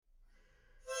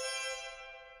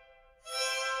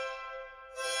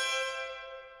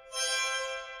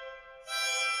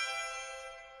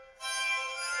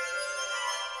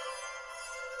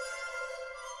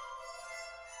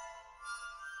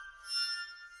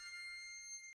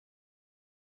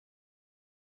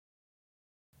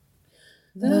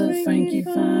The Frankie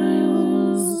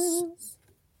Files.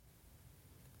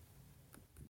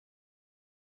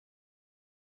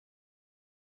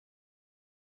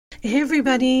 Hey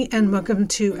everybody, and welcome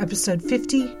to episode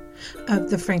 50 of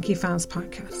the Frankie Files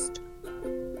podcast.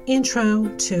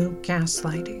 Intro to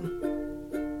gaslighting.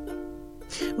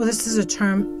 Well, this is a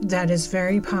term that is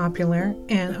very popular,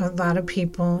 and a lot of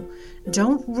people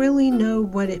don't really know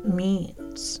what it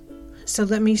means. So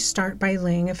let me start by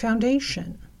laying a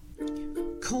foundation.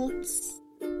 Cults,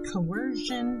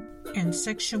 coercion, and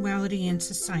sexuality in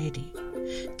society.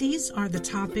 These are the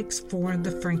topics for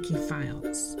the Frankie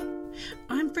Files.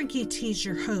 I'm Frankie T's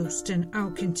your host, and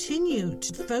I'll continue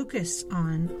to focus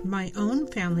on my own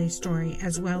family story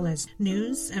as well as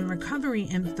news and recovery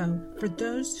info for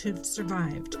those who've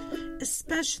survived,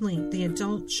 especially the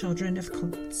adult children of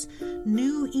cults.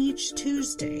 New each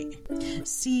Tuesday.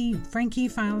 See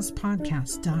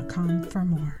FrankieFilesPodcast.com for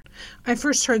more. I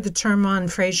first heard the term on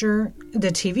Frasier, the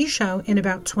TV show, in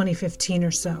about 2015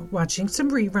 or so, watching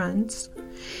some reruns.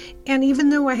 And even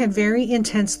though I had very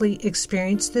intensely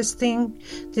experienced this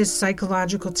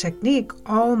psychological technique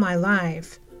all my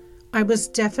life, I was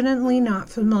definitely not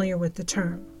familiar with the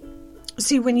term.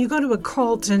 See, when you go to a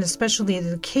cult, and especially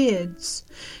the kids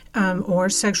or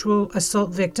sexual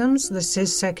assault victims, this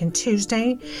is Second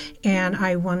Tuesday, and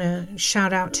I want to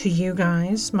shout out to you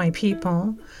guys, my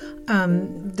people.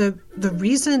 The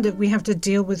reason that we have to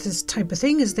deal with this type of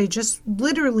thing is they just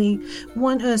literally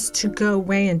want us to go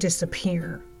away and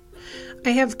disappear. I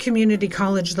have community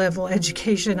college level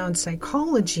education on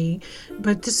psychology,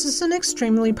 but this is an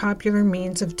extremely popular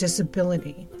means of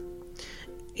disability.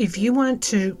 If you want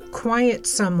to quiet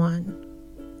someone,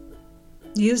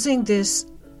 using this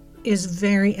is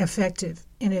very effective,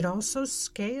 and it also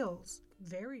scales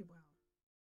very well.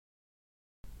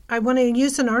 I want to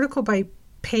use an article by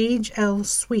Paige L.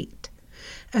 Sweet,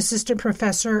 assistant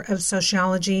professor of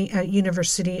sociology at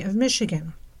University of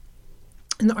Michigan.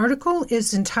 And the article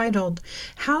is entitled,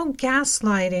 How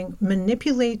Gaslighting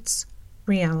Manipulates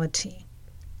Reality.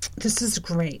 This is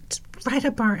great. Right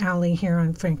up our alley here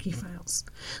on Frankie Files.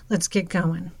 Let's get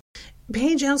going.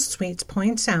 Paige L. Sweet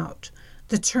points out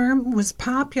the term was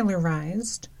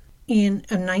popularized in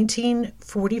a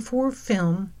 1944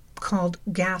 film called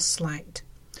Gaslight.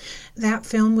 That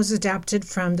film was adapted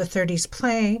from the 30s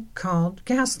play called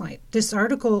Gaslight. This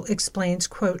article explains,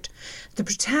 quote, the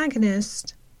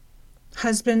protagonist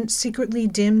husband secretly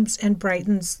dims and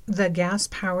brightens the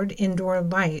gas-powered indoor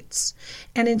lights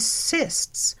and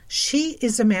insists she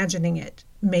is imagining it,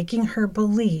 making her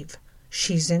believe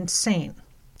she's insane.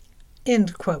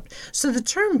 End quote. So the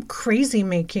term crazy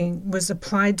making was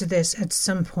applied to this at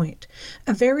some point,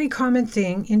 a very common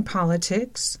thing in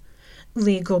politics,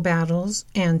 legal battles,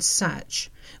 and such.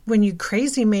 When you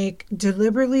crazy make,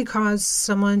 deliberately cause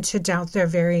someone to doubt their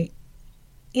very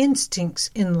instincts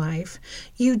in life,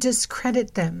 you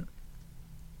discredit them.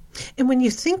 And when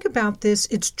you think about this,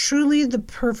 it's truly the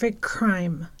perfect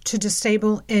crime to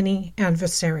disable any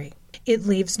adversary. It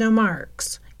leaves no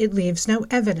marks. It leaves no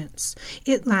evidence.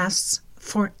 It lasts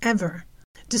forever.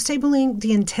 Disabling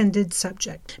the intended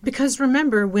subject. Because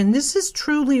remember, when this is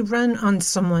truly run on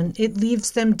someone, it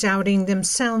leaves them doubting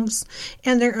themselves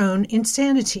and their own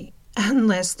insanity,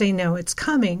 unless they know it's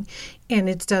coming, and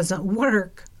it doesn't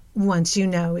work once you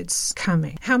know it's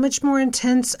coming. How much more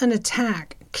intense an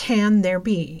attack can there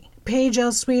be? Paige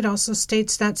L. Sweet also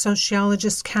states that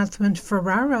sociologist Catherine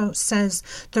Ferraro says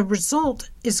the result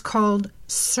is called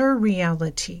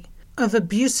surreality of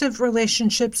abusive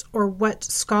relationships, or what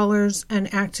scholars and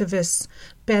activists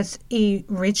Beth E.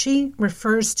 Ritchie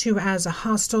refers to as a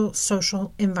hostile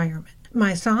social environment.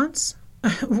 My thoughts?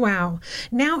 Wow.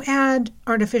 Now add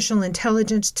artificial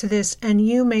intelligence to this, and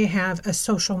you may have a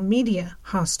social media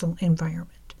hostile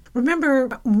environment. Remember,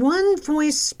 one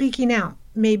voice speaking out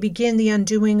may begin the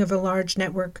undoing of a large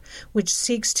network which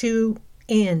seeks to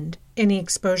end any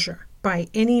exposure by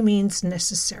any means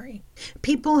necessary.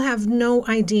 People have no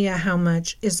idea how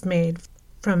much is made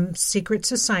from secret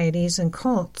societies and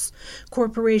cults,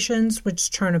 corporations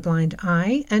which turn a blind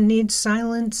eye and need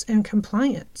silence and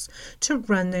compliance to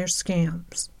run their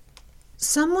scams.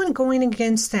 Someone going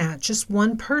against that, just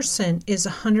one person, is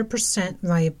 100%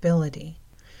 liability.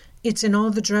 It's in all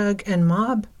the drug and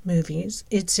mob movies.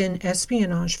 It's in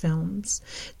espionage films.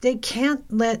 They can't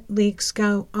let leaks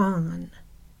go on.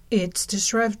 It's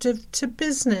disruptive to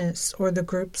business or the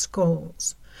group's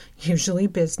goals, usually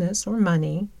business or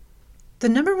money. The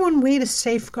number one way to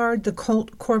safeguard the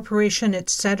cult, corporation,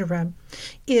 etc.,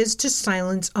 is to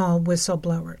silence all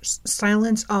whistleblowers,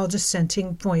 silence all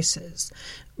dissenting voices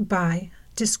by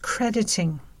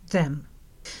discrediting them.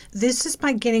 This is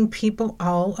by getting people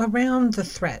all around the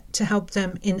threat to help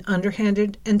them in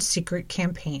underhanded and secret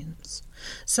campaigns.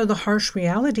 So the harsh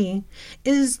reality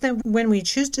is that when we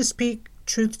choose to speak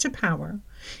truth to power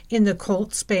in the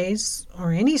cult space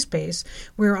or any space,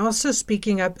 we're also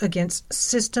speaking up against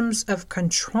systems of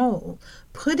control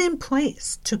put in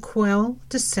place to quell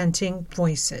dissenting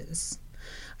voices.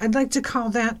 I'd like to call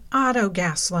that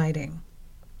auto-gaslighting.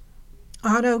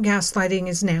 Auto-gaslighting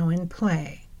is now in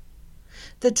play.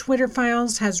 The Twitter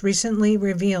Files has recently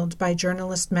revealed by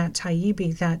journalist Matt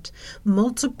Taibbi that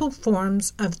multiple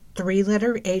forms of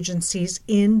three-letter agencies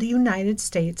in the United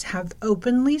States have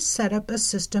openly set up a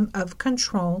system of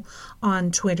control on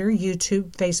Twitter,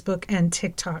 YouTube, Facebook, and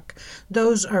TikTok.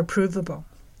 Those are provable.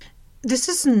 This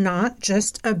is not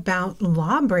just about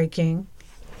law breaking.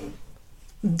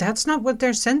 That's not what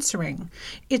they're censoring.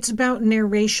 It's about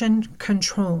narration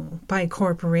control by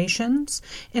corporations,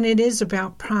 and it is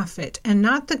about profit, and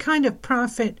not the kind of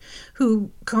prophet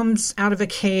who comes out of a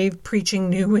cave preaching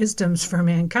new wisdoms for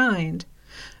mankind.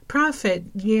 Profit,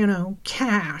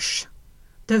 cash.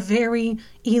 The very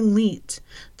elite,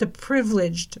 the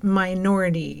privileged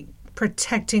minority,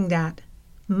 protecting that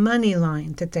money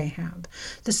line that they have.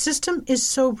 The system is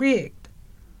so rigged.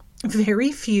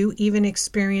 Very few even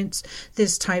experience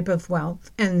this type of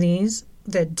wealth, and these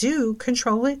that do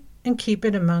control it and keep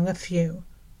it among a few.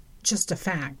 Just a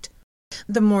fact.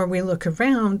 The more we look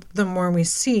around, the more we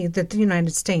see that the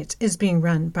United States is being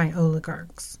run by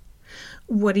oligarchs.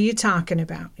 What are you talking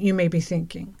about? You may be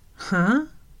thinking, huh?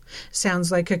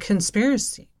 Sounds like a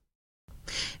conspiracy.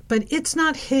 But it's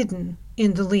not hidden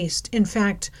in the least. In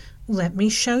fact, let me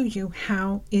show you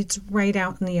how it's right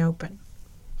out in the open.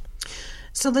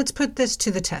 So let's put this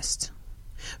to the test.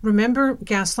 Remember,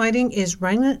 gaslighting is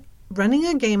running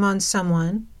a game on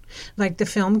someone, like the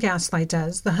film Gaslight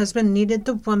does. The husband needed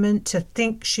the woman to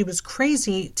think she was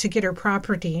crazy to get her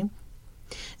property.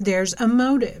 There's a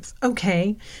motive.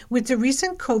 Okay, with the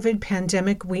recent COVID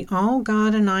pandemic, we all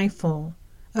got an eyeful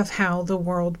of how the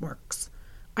world works.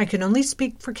 I can only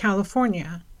speak for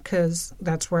California because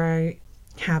that's where I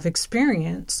have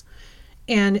experience.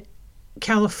 And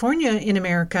California in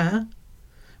America,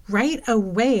 right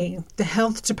away, the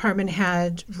health department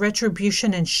had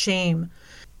retribution and shame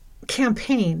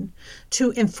campaign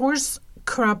to enforce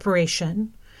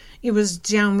cooperation. It was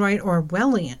downright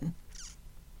Orwellian.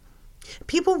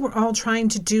 People were all trying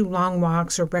to do long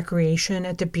walks or recreation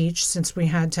at the beach since we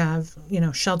had to have,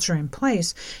 shelter in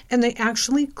place, and they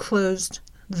actually closed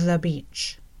the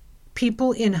beach.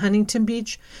 People in Huntington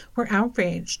Beach were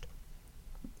outraged.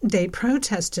 They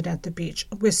protested at the beach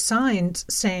with signs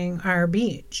saying our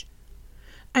beach.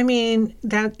 I mean,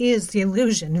 that is the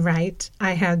illusion, right?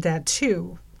 I had that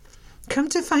too. Come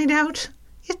to find out,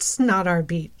 it's not our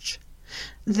beach.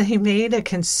 They made a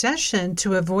concession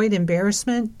to avoid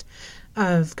embarrassment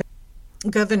of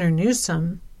Governor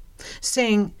Newsom,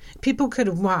 saying people could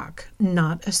walk,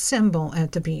 not assemble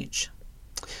at the beach.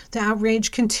 The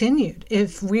outrage continued.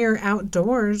 If we're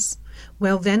outdoors,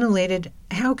 well ventilated,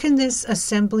 how can this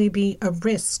assembly be a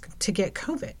risk to get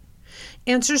COVID?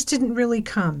 Answers didn't really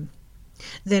come.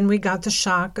 Then we got the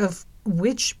shock of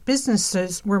which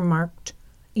businesses were marked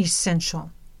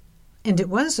essential. And it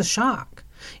was a shock.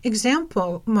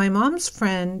 Example, my mom's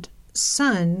friend's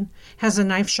son has a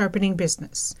knife sharpening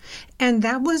business, and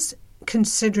that was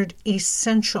considered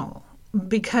essential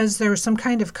because there was some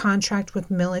kind of contract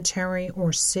with military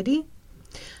or city.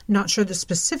 Not sure the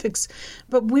specifics,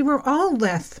 but we were all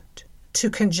left to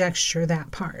conjecture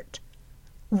that part.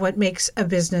 What makes a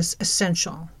business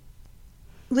essential?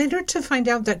 Later to find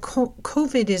out that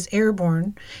COVID is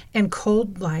airborne and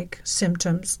cold-like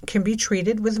symptoms can be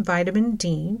treated with vitamin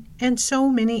D and so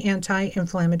many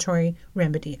anti-inflammatory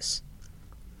remedies.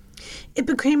 It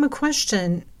became a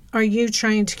question, are you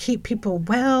trying to keep people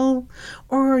well,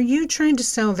 or are you trying to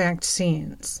sell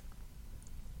vaccines?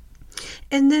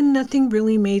 And then nothing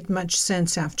really made much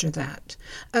sense after that,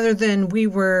 other than we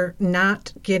were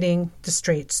not getting the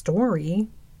straight story.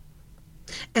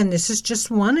 And this is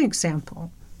just one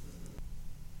example,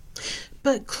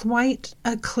 but quite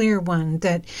a clear one,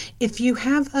 that if you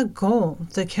have a goal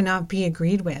that cannot be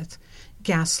agreed with,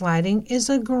 gaslighting is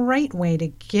a great way to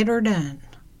get her done.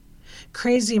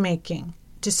 Crazy making,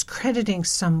 discrediting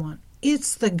someone,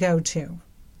 it's the go-to.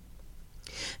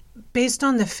 Based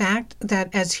on the fact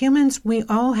that as humans, we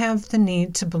all have the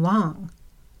need to belong.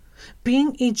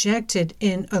 Being ejected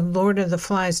in a Lord of the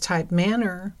Flies type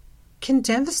manner can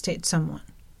devastate someone.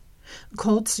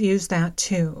 Cults use that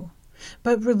too,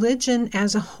 but religion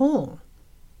as a whole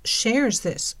shares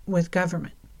this with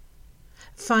government.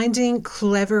 Finding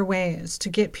clever ways to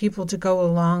get people to go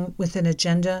along with an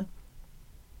agenda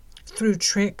through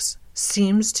tricks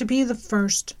seems to be the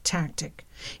first tactic.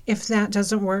 If that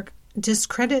doesn't work,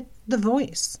 discredit the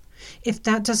voice. If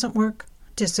that doesn't work,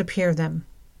 disappear them.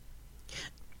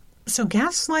 So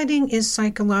gaslighting is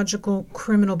psychological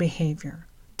criminal behavior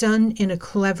done in a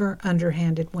clever,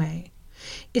 underhanded way.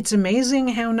 It's amazing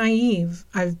how naive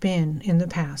I've been in the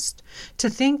past to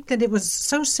think that it was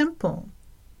so simple.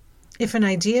 If an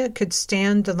idea could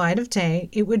stand the light of day,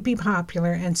 it would be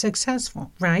popular and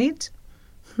successful, right?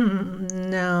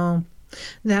 No,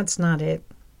 that's not it.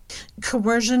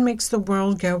 Coercion makes the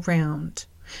world go round.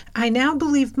 I now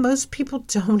believe most people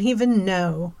don't even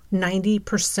know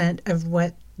 90% of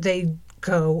what they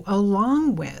go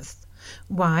along with.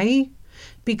 Why?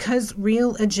 Because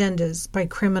real agendas by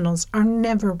criminals are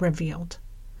never revealed.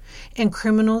 And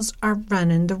criminals are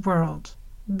running the world.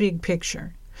 Big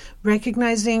picture.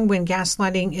 Recognizing when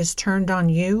gaslighting is turned on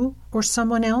you or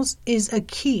someone else is a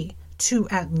key to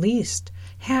at least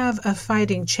have a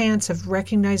fighting chance of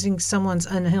recognizing someone's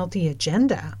unhealthy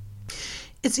agenda.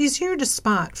 It's easier to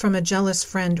spot from a jealous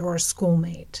friend or a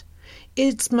schoolmate.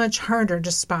 It's much harder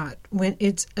to spot when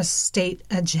it's a state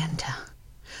agenda,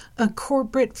 a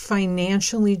corporate,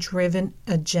 financially driven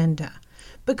agenda,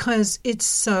 because it's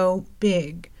so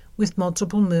big with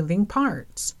multiple moving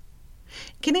parts.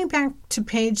 Getting back to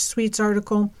Paige Sweet's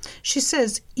article, she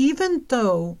says, even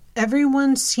though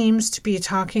everyone seems to be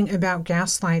talking about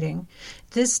gaslighting,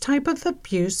 this type of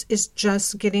abuse is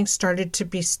just getting started to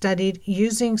be studied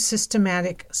using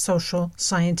systematic social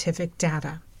scientific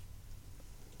data.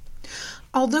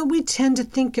 Although we tend to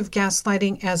think of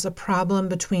gaslighting as a problem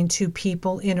between two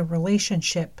people in a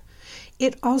relationship,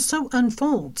 it also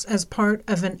unfolds as part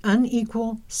of an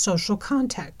unequal social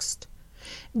context.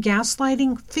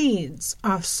 Gaslighting feeds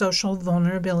off social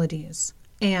vulnerabilities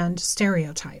and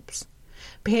stereotypes.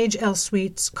 Paige L.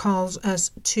 Sweets calls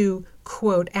us to,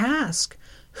 quote, ask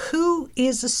who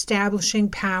is establishing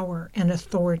power and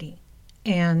authority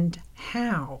and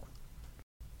how.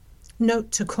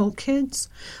 Note to cult kids,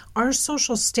 our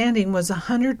social standing was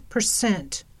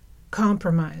 100%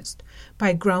 compromised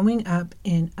by growing up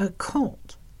in a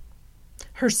cult.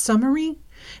 Her summary,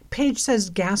 Paige says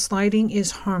gaslighting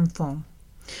is harmful,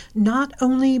 not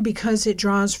only because it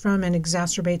draws from and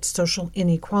exacerbates social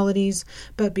inequalities,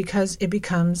 but because it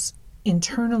becomes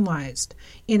internalized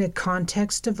in a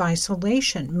context of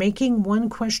isolation, making one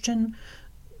question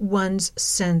one's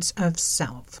sense of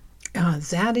self.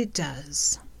 That it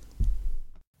does.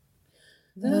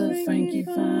 The Frankie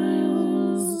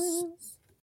Files.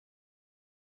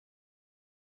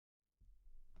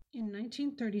 In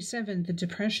 1937, the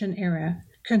Depression era,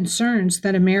 concerns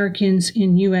that Americans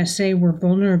in USA were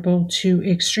vulnerable to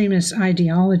extremist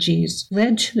ideologies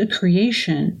led to the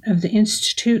creation of the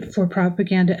Institute for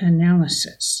Propaganda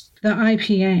Analysis, the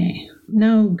IPA.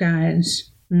 No,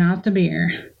 guys, not the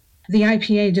beer. The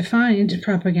IPA defined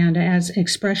propaganda as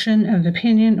expression of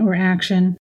opinion or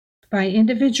action by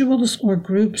individuals or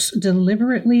groups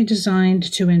deliberately designed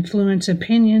to influence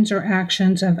opinions or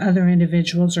actions of other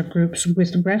individuals or groups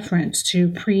with reference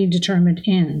to predetermined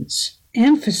ends.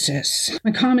 Emphasis.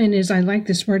 My comment is I like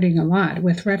this wording a lot,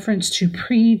 with reference to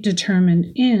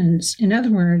predetermined ends. In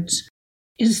other words,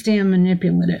 is damn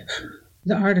manipulative.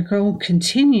 The article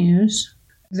continues.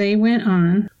 They went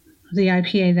on, the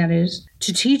IPA that is,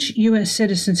 to teach U.S.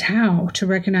 citizens how to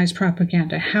recognize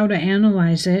propaganda, how to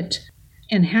analyze it,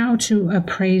 and how to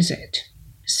appraise it.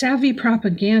 Savvy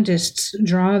propagandists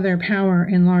draw their power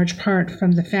in large part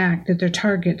from the fact that their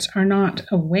targets are not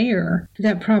aware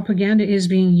that propaganda is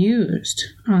being used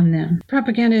on them.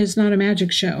 Propaganda is not a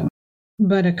magic show,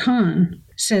 but a con,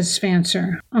 says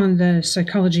Svancer on the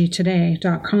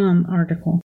PsychologyToday.com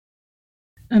article.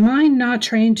 A mind not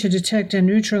trained to detect and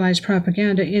neutralize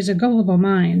propaganda is a gullible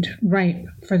mind, ripe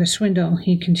for the swindle,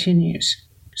 he continues.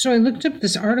 So I looked up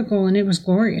this article and it was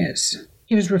glorious.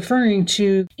 He was referring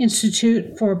to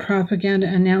Institute for Propaganda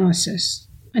Analysis,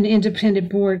 an independent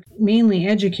board, mainly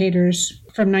educators,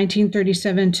 from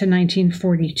 1937 to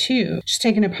 1942. Just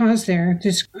taking a pause there.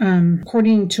 This,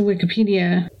 according to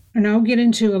Wikipedia, and I'll get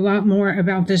into a lot more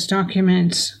about this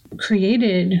document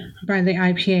created by the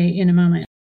IPA in a moment.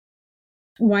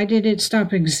 Why did it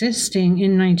stop existing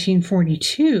in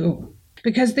 1942?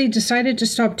 Because they decided to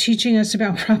stop teaching us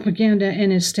about propaganda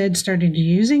and instead started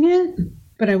using it?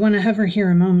 But I want to hover here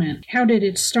a moment. How did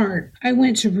it start? I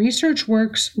went to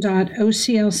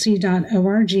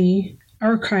researchworks.oclc.org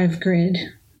archive grid,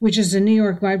 which is a New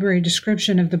York Library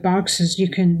description of the boxes you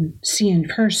can see in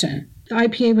person. The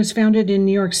IPA was founded in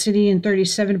New York City in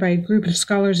 1937 by a group of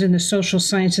scholars in the social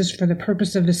sciences for the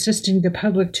purpose of assisting the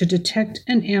public to detect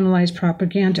and analyze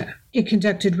propaganda. It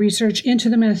conducted research into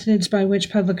the methods by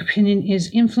which public opinion is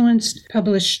influenced,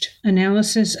 published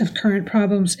analysis of current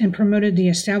problems, and promoted the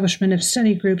establishment of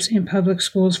study groups in public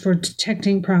schools for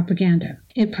detecting propaganda.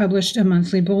 It published a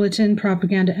monthly bulletin,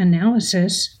 Propaganda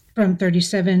Analysis, from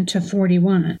 1937 to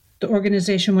 1941. The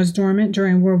organization was dormant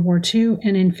during World War II,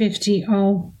 and in 1950,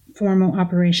 all formal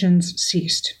operations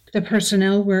ceased. The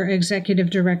personnel were Executive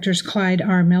Directors Clyde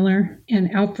R. Miller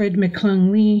and Alfred McClung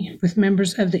Lee, with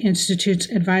members of the Institute's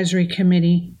Advisory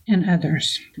Committee and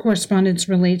others. Correspondence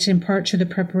relates in part to the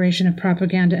preparation of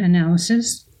propaganda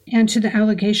analysis and to the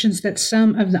allegations that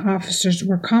some of the officers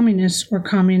were communists or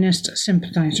communist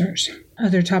sympathizers.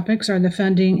 Other topics are the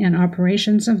funding and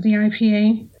operations of the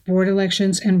IPA, board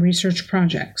elections, and research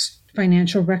projects.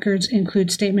 Financial records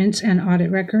include statements and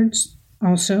audit records,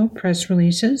 also press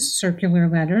releases, circular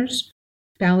letters,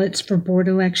 ballots for board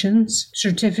elections,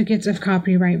 certificates of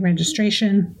copyright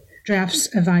registration, drafts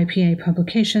of IPA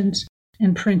publications,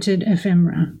 and printed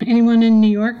ephemera. Anyone in New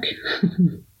York?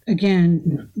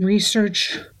 Again,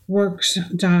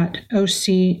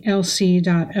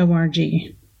 researchworks.oclc.org.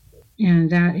 And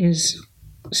that is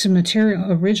some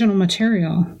original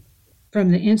material from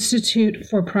the Institute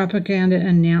for Propaganda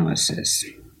Analysis.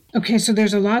 Okay, so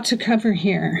there's a lot to cover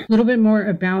here. A little bit more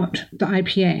about the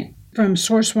IPA. From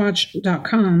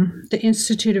sourcewatch.com, the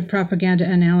Institute of Propaganda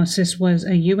Analysis was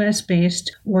a U.S.-based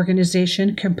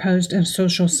organization composed of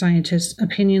social scientists,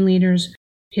 opinion leaders,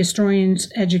 historians,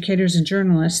 educators, and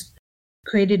journalists,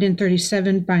 created in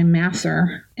 1937 by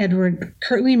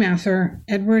Curtly Mather,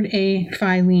 Edward A.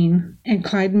 Filene, and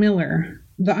Clyde Miller.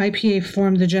 The IPA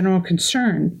formed the general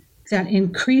concern that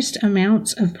increased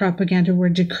amounts of propaganda were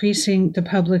decreasing the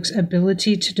public's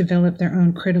ability to develop their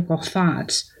own critical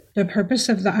thoughts. The purpose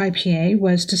of the IPA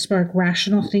was to spark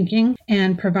rational thinking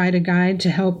and provide a guide to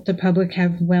help the public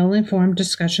have well-informed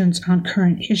discussions on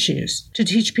current issues, to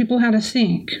teach people how to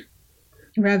think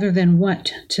rather than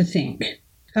what to think.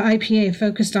 The IPA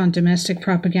focused on domestic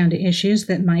propaganda issues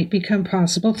that might become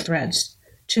possible threats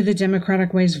to the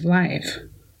democratic ways of life.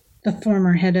 The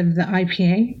former head of the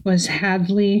IPA was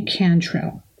Hadley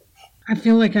Cantrill. I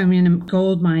feel like I'm in a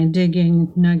gold mine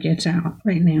digging nuggets out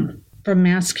right now. From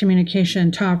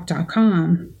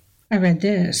masscommunicationtalk.com, I read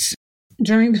this.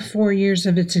 During the 4 years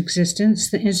of its existence,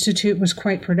 the Institute was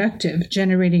quite productive,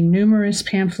 generating numerous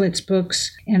pamphlets, books,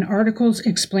 and articles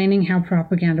explaining how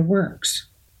propaganda works.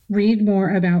 Read more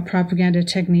about propaganda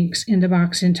techniques in the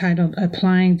box entitled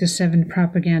Applying the 7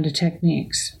 Propaganda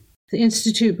Techniques. The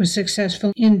Institute was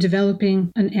successful in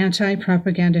developing an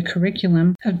anti-propaganda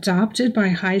curriculum adopted by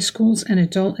high schools and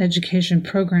adult education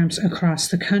programs across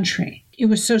the country. It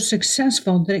was so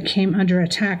successful that it came under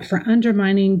attack for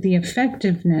undermining the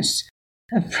effectiveness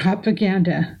of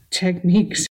propaganda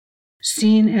techniques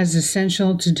seen as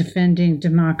essential to defending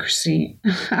democracy.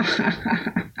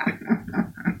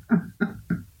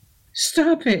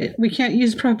 Stop it. We can't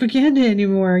use propaganda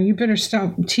anymore. You better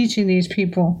stop teaching these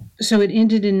people. So it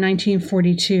ended in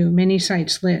 1942, many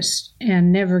sites list,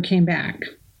 and never came back.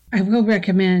 I will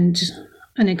recommend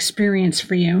an experience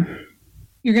for you.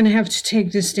 You're going to have to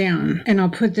take this down, and I'll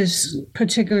put this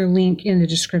particular link in the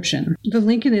description. The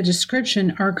link in the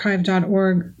description,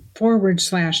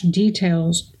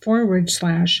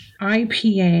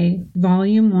 archive.org/details/IPA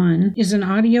Volume 1, is an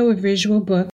audio visual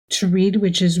book to read,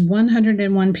 which is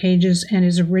 101 pages and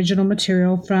is original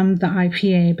material from the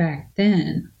IPA back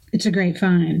then. It's a great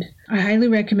find. I highly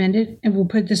recommend it, and we'll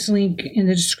put this link in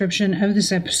the description of this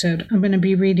episode. I'm going to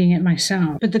be reading it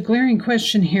myself. But the glaring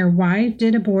question here, why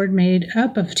did a board made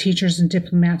up of teachers and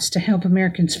diplomats to help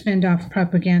Americans fend off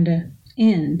propaganda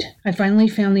end? I finally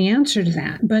found the answer to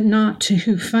that, but not to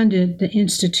who funded the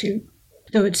Institute.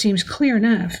 Though it seems clear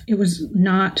enough, it was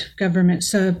not government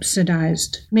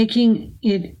subsidized, making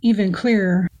it even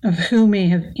clearer of who may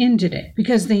have ended it,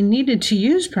 because they needed to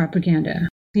use propaganda,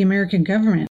 the American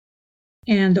government,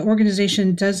 and the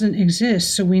organization doesn't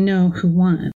exist, so we know who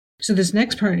won. So this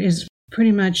next part is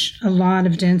pretty much a lot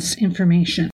of dense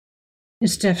information.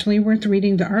 It's definitely worth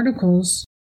reading the articles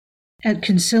at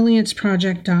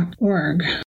consilienceproject.org.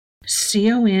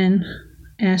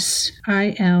 CONSILIENCE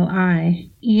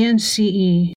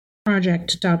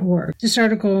project.org. This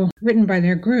article, written by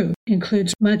their group,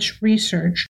 includes much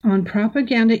research on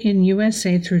propaganda in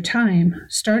USA through time,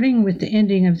 starting with the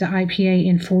ending of the IPA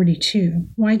in 1942.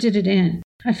 Why did it end?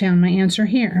 I found my answer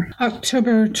here.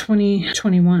 October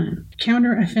 2021.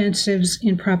 Counteroffensives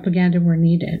in propaganda were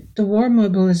needed. The war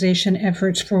mobilization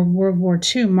efforts for World War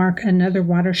II mark another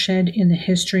watershed in the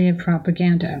history of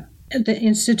propaganda. the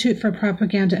Institute for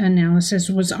Propaganda Analysis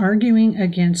was arguing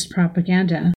against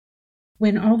propaganda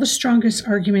when all the strongest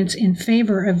arguments in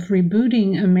favor of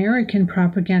rebooting American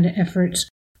propaganda efforts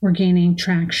were gaining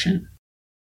traction.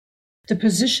 The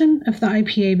position of the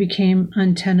IPA became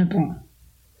untenable.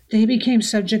 They became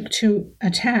subject to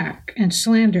attack and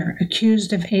slander,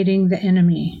 accused of aiding the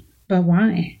enemy. But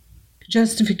why?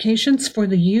 Justifications for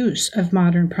the use of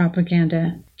modern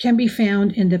propaganda can be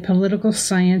found in the political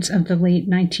science of the late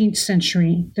 19th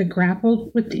century that grappled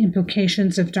with the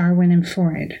implications of Darwin and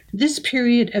Freud. This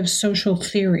period of social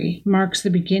theory marks the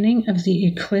beginning of the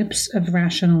eclipse of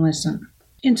rationalism.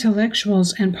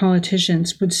 Intellectuals and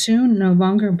politicians would soon no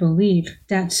longer believe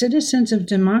that citizens of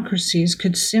democracies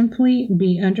could simply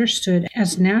be understood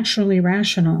as naturally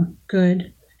rational,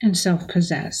 good, and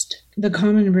self-possessed. The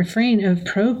common refrain of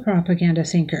pro-propaganda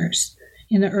thinkers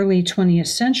in the early 20th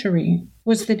century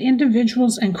was that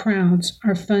individuals and crowds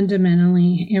are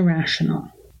fundamentally irrational.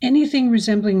 Anything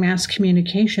resembling mass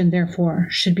communication, therefore,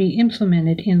 should be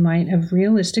implemented in light of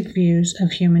realistic views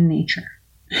of human nature.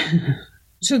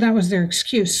 So that was their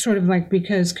excuse, sort of like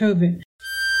because COVID.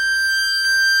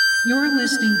 You're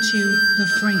listening to The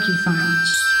Frankie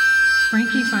Files.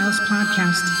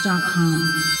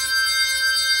 FrankieFilesPodcast.com.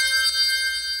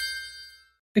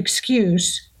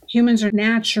 Excuse. Humans are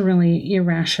naturally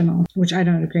irrational, which I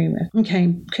don't agree with.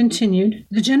 Okay, continued.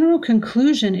 The general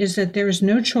conclusion is that there is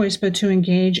no choice but to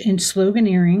engage in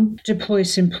sloganeering, deploy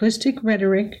simplistic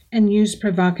rhetoric, and use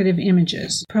provocative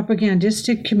images.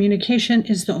 Propagandistic communication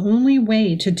is the only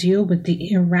way to deal with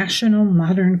the irrational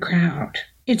modern crowd.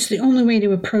 It's the only way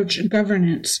to approach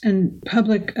governance and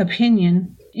public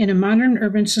opinion in a modern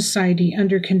urban society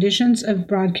under conditions of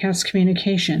broadcast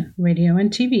communication, radio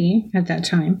and TV at that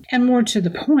time. And more to the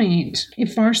point,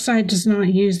 if our side does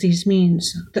not use these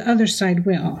means, the other side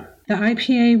will. The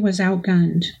IPA was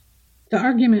outgunned. The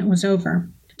argument was over.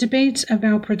 Debates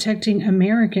about protecting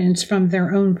Americans from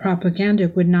their own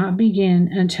propaganda would not begin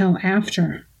until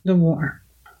after the war,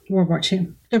 World War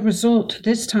II. The result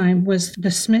this time was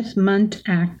the Smith-Mundt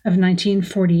Act of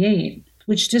 1948,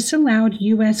 which disallowed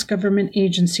U.S. government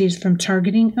agencies from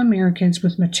targeting Americans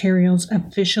with materials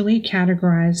officially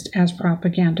categorized as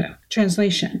propaganda.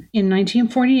 Translation. In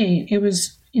 1948, it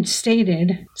was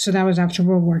stated, so that was after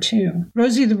World War II,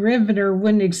 Rosie the Riveter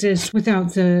wouldn't exist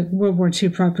without the World War II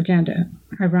propaganda.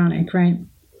 Ironic, right?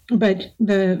 But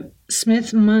the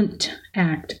Smith-Mundt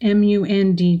Act,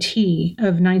 M-U-N-D-T,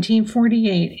 of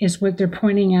 1948 is what they're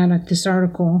pointing out at this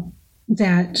article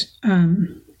that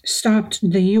stopped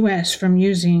the U.S. from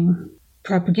using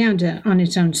propaganda on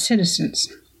its own citizens.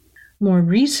 More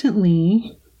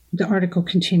recently, the article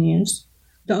continues,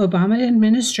 the Obama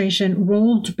administration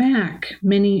rolled back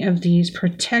many of these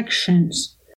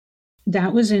protections.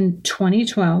 That was in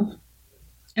 2012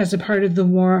 as a part of the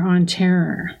war on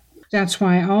terror. That's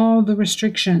why all the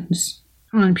restrictions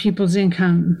on people's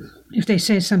income, if they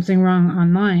say something wrong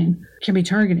online, can be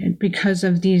targeted because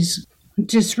of these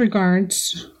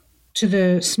disregards to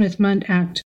the Smith-Mundt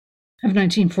Act of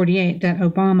 1948 that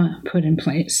Obama put in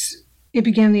place. It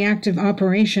began the active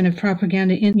operation of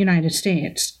propaganda in the United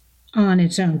States on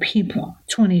its own people,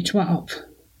 2012.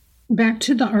 Back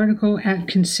to the article at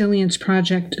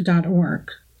consilienceproject.org.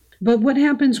 But what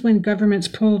happens when governments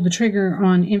pull the trigger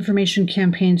on information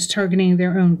campaigns targeting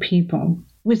their own people?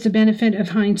 With the benefit of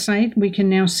hindsight, we can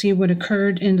now see what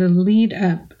occurred in the lead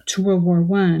up to World War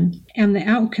I and the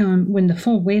outcome when the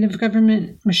full weight of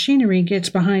government machinery gets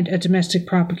behind a domestic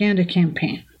propaganda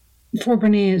campaign. For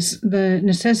Bernays, the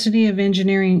necessity of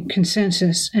engineering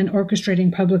consensus and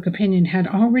orchestrating public opinion had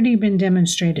already been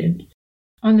demonstrated.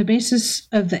 On the basis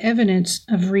of the evidence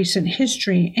of recent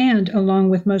history and along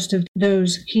with most of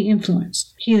those he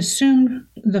influenced, he assumed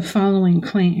the following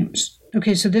claims.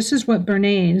 Okay, so this is what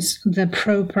Bernays, the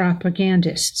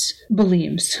pro-propagandists,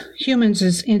 believes. Humans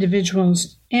as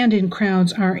individuals and in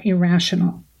crowds are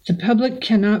irrational. The public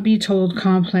cannot be told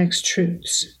complex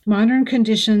truths. Modern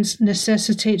conditions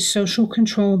necessitate social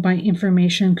control by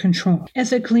information control.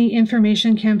 Ethically,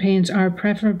 information campaigns are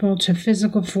preferable to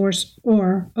physical force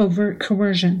or overt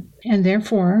coercion, and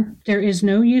therefore there is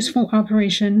no useful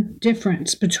operation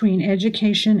difference between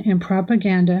education and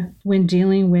propaganda when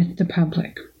dealing with the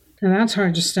public. Now that's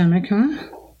hard to stomach, huh?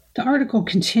 The article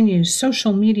continues,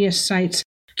 social media sites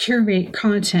curate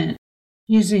content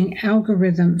using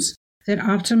algorithms that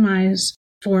optimize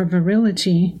for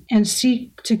virility and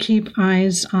seek to keep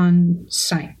eyes on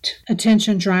sight.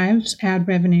 Attention drives ad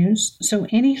revenues, so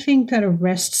anything that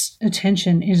arrests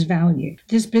attention is valued.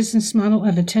 This business model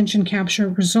of attention capture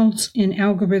results in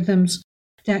algorithms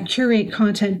that curate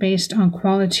content based on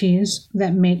qualities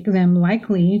that make them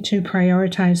likely to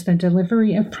prioritize the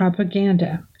delivery of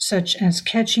propaganda, such as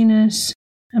catchiness,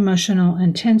 emotional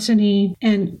intensity,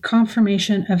 and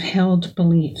confirmation of held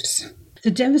beliefs.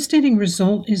 The devastating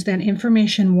result is that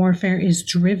information warfare is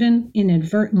driven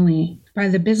inadvertently by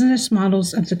the business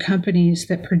models of the companies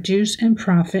that produce and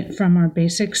profit from our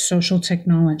basic social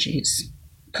technologies.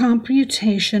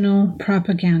 Computational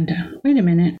propaganda. Wait a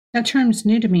minute, that term's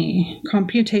new to me.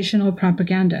 Computational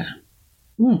propaganda.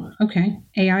 Ooh, okay,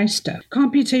 AI stuff.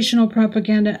 Computational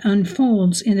propaganda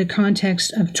unfolds in the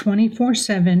context of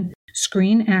 24/7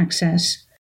 screen access,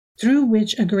 through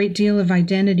which a great deal of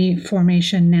identity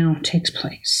formation now takes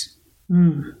place.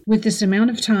 With this amount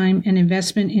of time and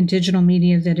investment in digital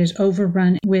media that is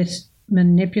overrun with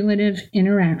manipulative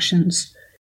interactions,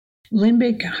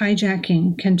 limbic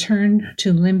hijacking can turn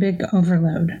to limbic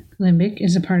overload. Limbic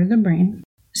is a part of the brain.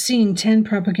 Seeing 10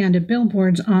 propaganda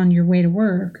billboards on your way to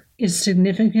work is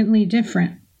significantly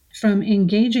different from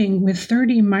engaging with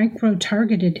 30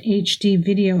 micro-targeted HD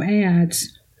video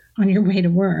ads on your way to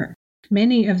work,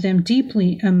 many of them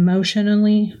deeply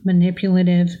emotionally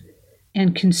manipulative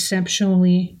and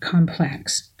conceptually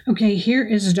complex. Okay, here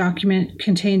is a document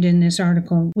contained in this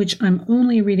article, which I'm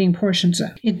only reading portions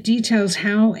of. It details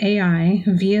how AI,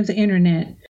 via the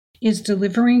internet, is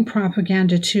delivering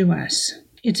propaganda to us.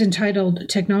 It's entitled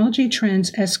Technology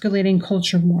Trends Escalating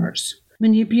Culture Wars,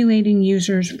 Manipulating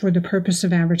Users for the Purpose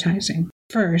of Advertising.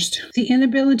 First, the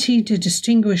inability to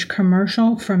distinguish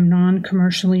commercial from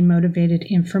non-commercially motivated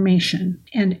information,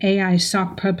 and AI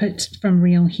sock puppets from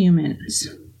real humans.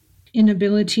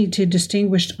 Inability to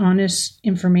distinguish honest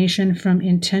information from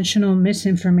intentional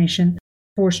misinformation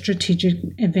for strategic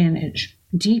advantage.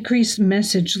 Decreased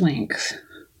message length.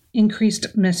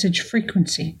 Increased message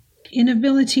frequency.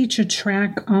 Inability to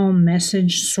track all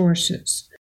message sources.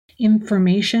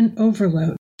 Information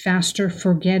overload. Faster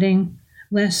forgetting.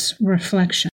 Less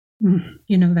reflection.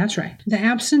 That's right. The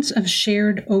absence of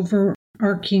shared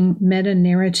overarching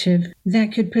meta-narrative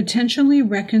that could potentially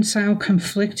reconcile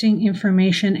conflicting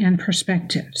information and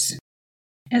perspectives.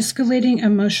 Escalating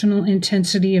emotional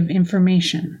intensity of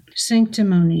information.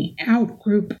 Sanctimony.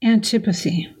 Outgroup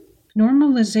antipathy.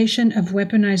 Normalization of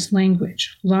weaponized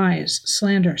language. Lies.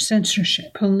 Slander.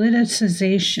 Censorship.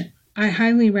 Politicization. I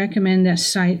highly recommend this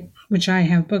site, which I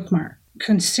have bookmarked.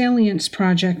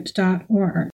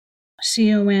 Consilienceproject.org.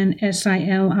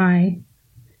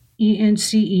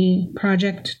 CONSILIENCE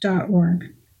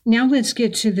project.org. Now let's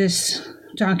get to this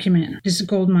document, this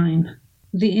goldmine.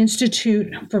 The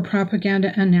Institute for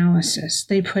Propaganda Analysis.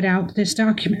 They put out this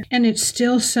document, and it's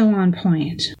still so on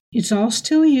point. It's all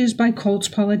still used by cults,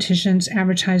 politicians,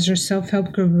 advertisers,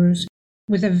 self-help gurus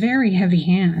with a very heavy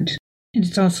hand. And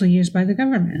it's also used by the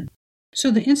government. So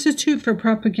the Institute for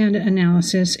Propaganda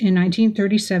Analysis in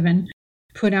 1937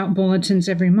 put out bulletins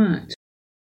every month.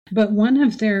 But one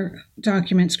of their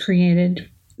documents created,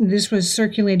 this was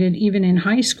circulated even in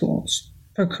high schools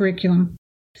for curriculum,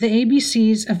 the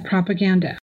ABCs of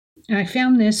Propaganda. And I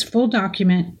found this full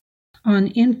document on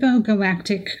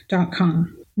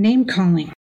infogalactic.com. Name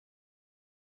calling.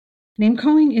 Name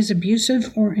calling is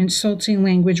abusive or insulting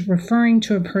language referring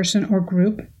to a person or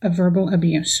group of verbal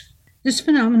abuse. This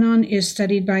phenomenon is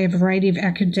studied by a variety of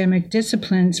academic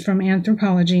disciplines from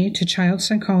anthropology to child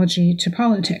psychology to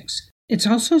politics. It's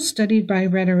also studied by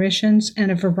rhetoricians and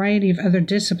a variety of other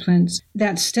disciplines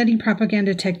that study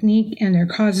propaganda technique and their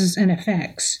causes and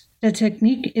effects. The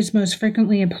technique is most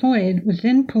frequently employed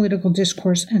within political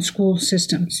discourse and school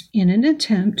systems in an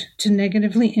attempt to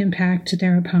negatively impact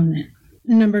their opponent.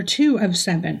 Number 2 of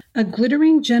 7. A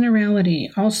glittering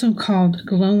generality, also called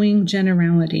glowing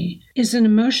generality, is an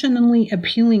emotionally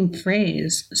appealing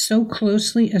phrase so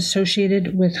closely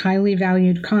associated with highly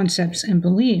valued concepts and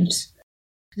beliefs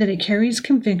that it carries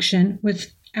conviction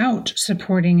without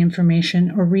supporting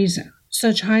information or reason.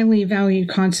 Such highly valued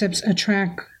concepts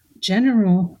attract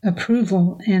general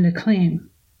approval and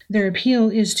acclaim. Their appeal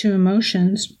is to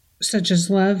emotions such as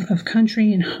love of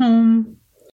country and home,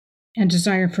 and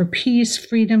desire for peace,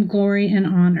 freedom, glory, and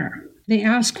honor. They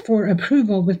ask for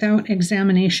approval without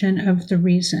examination of the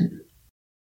reason.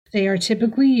 They are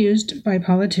typically used by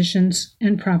politicians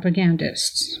and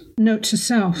propagandists. Note to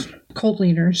self, cult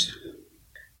leaders.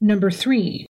 Number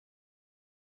 3.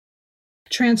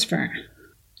 Transfer.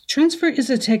 Transfer is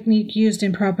a technique used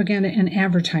in propaganda and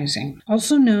advertising,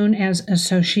 also known as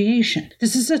association.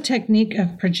 This is a technique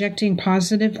of projecting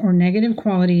positive or negative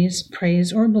qualities,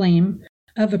 praise or blame,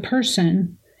 of a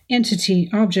person, entity,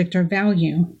 object, or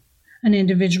value, an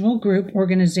individual, group,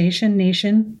 organization,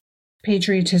 nation,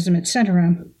 patriotism,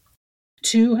 etc.,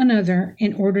 to another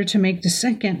in order to make the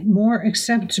second more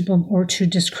acceptable or to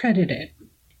discredit it.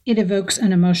 It evokes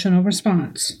an emotional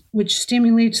response, which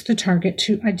stimulates the target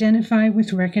to identify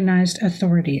with recognized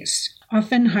authorities.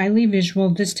 Often highly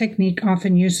visual, this technique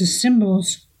often uses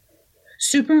symbols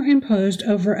superimposed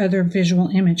over other visual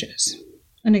images.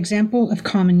 An example of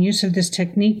common use of this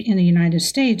technique in the United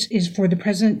States is for the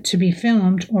president to be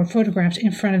filmed or photographed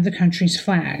in front of the country's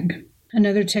flag.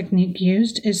 Another technique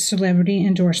used is celebrity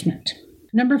endorsement.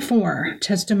 Number 4,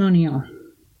 testimonial.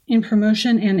 In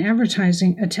promotion and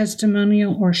advertising, a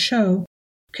testimonial or show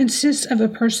consists of a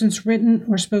person's written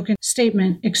or spoken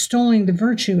statement extolling the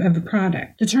virtue of a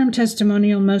product. The term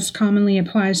testimonial most commonly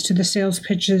applies to the sales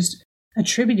pitches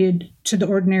attributed to the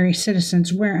ordinary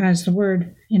citizens, whereas the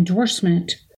word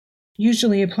endorsement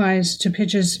usually applies to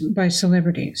pitches by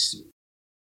celebrities.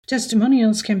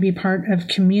 Testimonials can be part of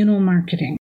communal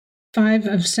marketing. 5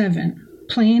 of 7.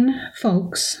 Plain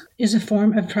folks is a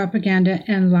form of propaganda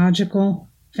and logical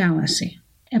fallacy.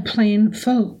 A plain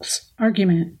folks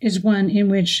argument is one in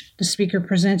which the speaker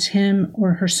presents him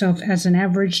or herself as an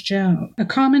average Joe, a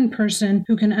common person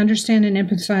who can understand and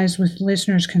empathize with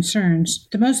listeners' concerns.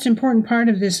 The most important part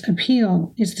of this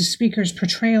appeal is the speaker's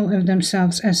portrayal of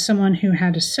themselves as someone who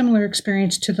had a similar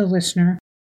experience to the listener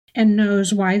and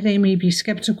knows why they may be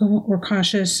skeptical or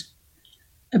cautious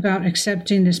about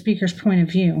accepting the speaker's point of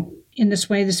view. In this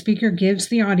way, the speaker gives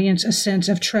the audience a sense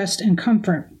of trust and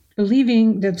comfort,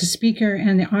 believing that the speaker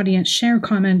and the audience share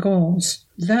common goals.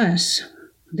 Thus,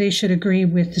 they should agree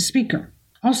with the speaker.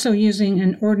 Also using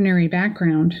an ordinary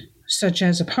background, such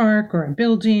as a park or a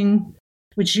building,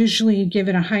 which usually give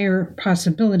it a higher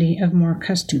possibility of more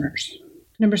customers.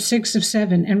 Number 6 of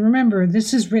 7, and remember,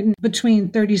 this is written between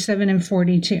 37 and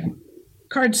 42.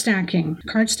 Card stacking.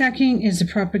 Card stacking is a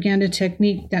propaganda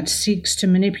technique that seeks to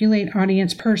manipulate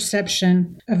audience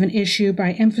perception of an issue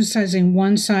by emphasizing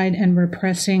one side and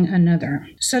repressing another.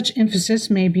 Such emphasis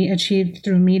may be achieved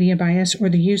through media bias or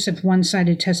the use of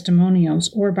one-sided testimonials,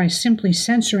 or by simply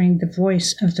censoring the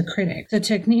voice of the critic. The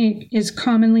technique is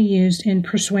commonly used in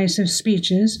persuasive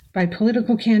speeches by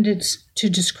political candidates to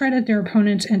discredit their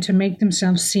opponents and to make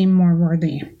themselves seem more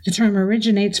worthy. The term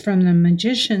originates from the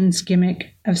magician's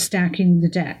gimmick of stacking the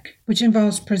deck, which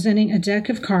involves presenting a deck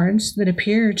of cards that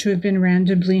appear to have been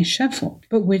randomly shuffled,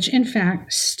 but which in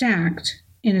fact stacked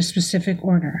in a specific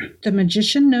order. The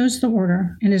magician knows the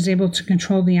order and is able to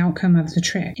control the outcome of the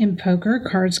trick. In poker,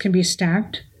 cards can be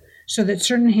stacked so that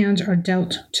certain hands are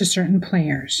dealt to certain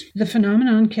players. The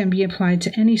phenomenon can be applied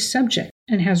to any subject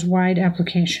and has wide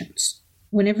applications.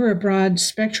 Whenever a broad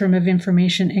spectrum of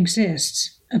information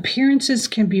exists, appearances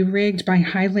can be rigged by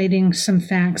highlighting some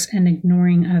facts and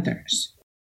ignoring others.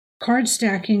 Card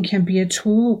stacking can be a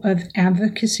tool of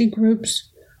advocacy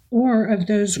groups or of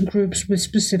those groups with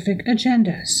specific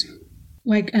agendas.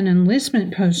 Like an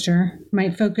enlistment poster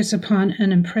might focus upon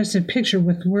an impressive picture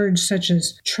with words such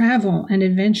as travel and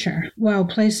adventure, while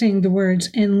placing the words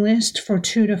enlist for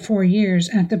 2 to 4 years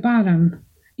at the bottom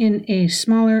in a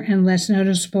smaller and less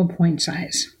noticeable point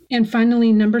size. And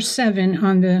finally, number 7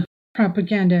 on the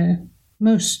propaganda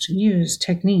most used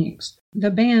techniques,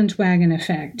 the bandwagon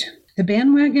effect. The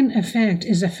bandwagon effect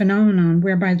is a phenomenon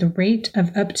whereby the rate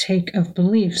of uptake of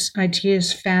beliefs,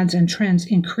 ideas, fads, and trends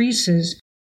increases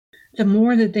the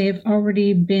more that they have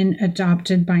already been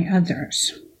adopted by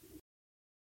others.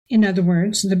 In other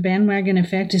words, the bandwagon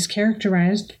effect is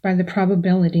characterized by the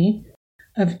probability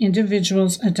of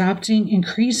individuals adopting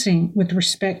increasing with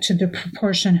respect to the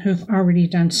proportion who've already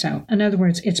done so. In other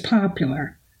words, it's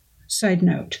popular. Side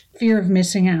note, fear of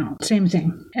missing out. Same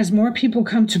thing. As more people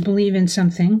come to believe in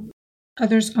something,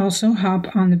 others also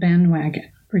hop on the bandwagon,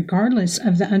 regardless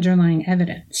of the underlying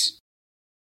evidence.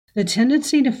 The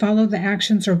tendency to follow the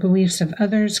actions or beliefs of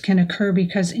others can occur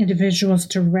because individuals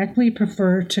directly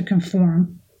prefer to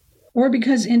conform, or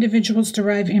because individuals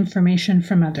derive information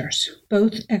from others.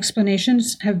 Both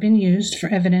explanations have been used for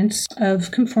evidence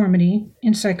of conformity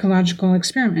in psychological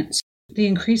experiments. The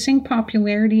increasing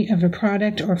popularity of a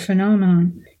product or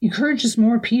phenomenon encourages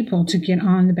more people to get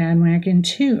on the bandwagon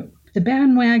too. The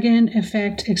bandwagon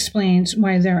effect explains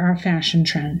why there are fashion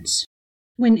trends.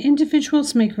 When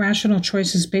individuals make rational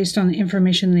choices based on the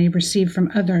information they receive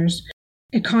from others,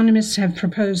 economists have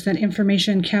proposed that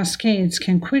information cascades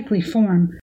can quickly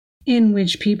form, in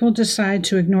which people decide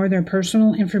to ignore their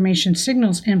personal information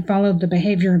signals and follow the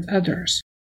behavior of others.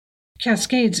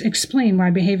 Cascades explain why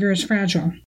behavior is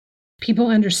fragile. People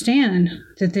understand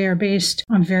that they are based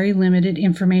on very limited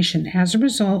information. As a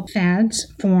result,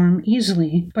 fads form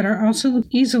easily, but are also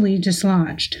easily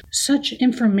dislodged. Such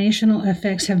informational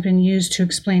effects have been used to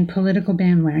explain political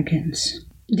bandwagons.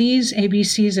 These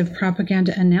ABCs of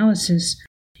propaganda analysis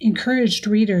encouraged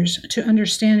readers to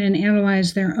understand and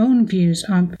analyze their own views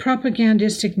on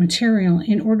propagandistic material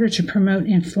in order to promote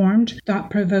informed,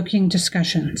 thought-provoking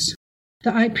discussions.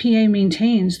 The IPA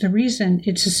maintains the reason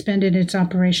it suspended its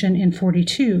operation in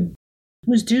 1942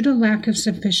 was due to lack of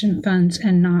sufficient funds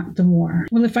and not the war.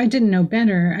 Well, if I didn't know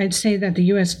better, I'd say that the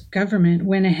U.S. government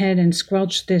went ahead and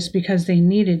squelched this because they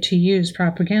needed to use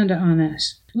propaganda on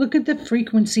us. Look at the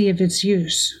frequency of its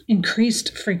use,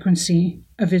 increased frequency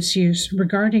of its use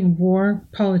regarding war,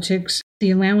 politics,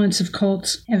 the allowance of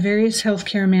cults, and various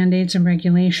healthcare mandates and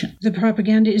regulation. The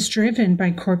propaganda is driven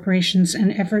by corporations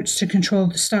and efforts to control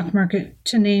the stock market,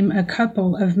 to name a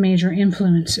couple of major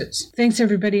influences. Thanks,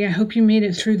 everybody. I hope you made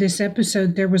it through this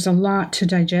episode. There was a lot to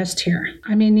digest here.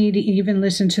 I may need to even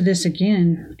listen to this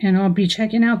again, and I'll be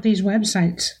checking out these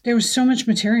websites. There was so much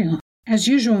material. As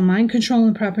usual, mind control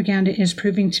and propaganda is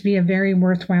proving to be a very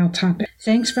worthwhile topic.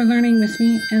 Thanks for learning with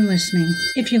me and listening.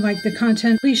 If you like the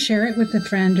content, please share it with a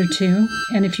friend or two.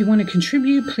 And if you want to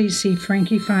contribute, please see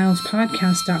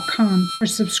frankiefilespodcast.com for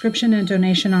subscription and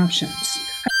donation options.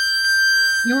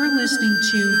 You're listening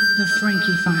to The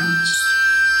Frankie Files.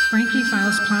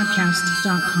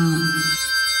 frankiefilespodcast.com.